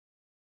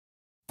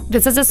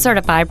This is a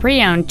certified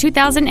pre-owned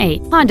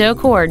 2008 Honda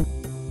Accord.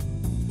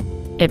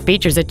 It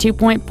features a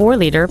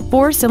 2.4-liter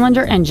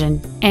four-cylinder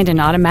engine and an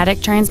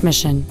automatic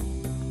transmission.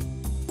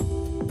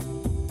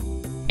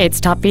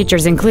 Its top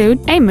features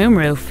include a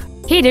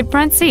moonroof, heated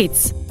front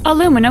seats,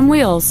 aluminum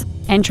wheels,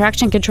 and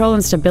traction control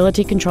and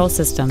stability control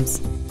systems.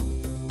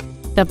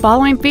 The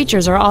following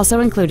features are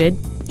also included: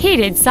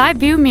 heated side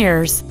view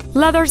mirrors,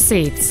 leather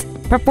seats,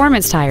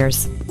 performance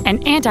tires,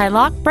 an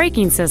anti-lock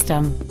braking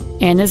system,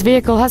 and this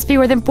vehicle has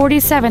fewer than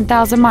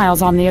 47,000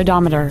 miles on the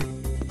odometer.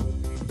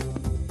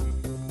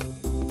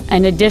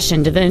 In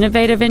addition to the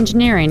innovative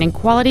engineering and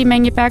quality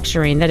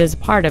manufacturing that is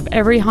part of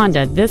every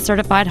Honda, this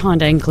certified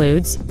Honda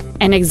includes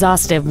an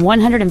exhaustive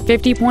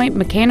 150-point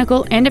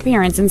mechanical and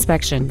appearance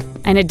inspection,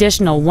 an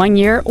additional 1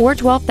 year or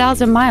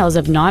 12,000 miles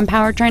of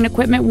non-powertrain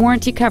equipment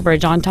warranty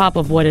coverage on top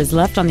of what is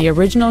left on the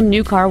original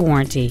new car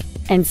warranty,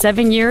 and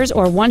 7 years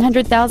or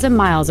 100,000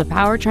 miles of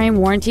powertrain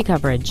warranty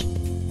coverage.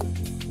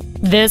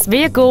 This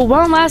vehicle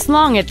won't last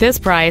long at this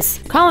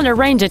price. Call and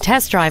arrange a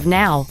test drive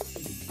now.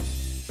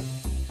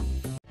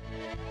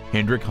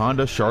 Hendrick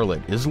Honda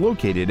Charlotte is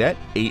located at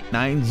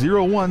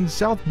 8901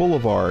 South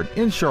Boulevard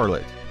in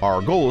Charlotte.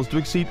 Our goal is to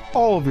exceed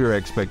all of your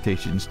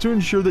expectations to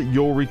ensure that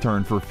you'll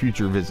return for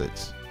future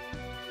visits.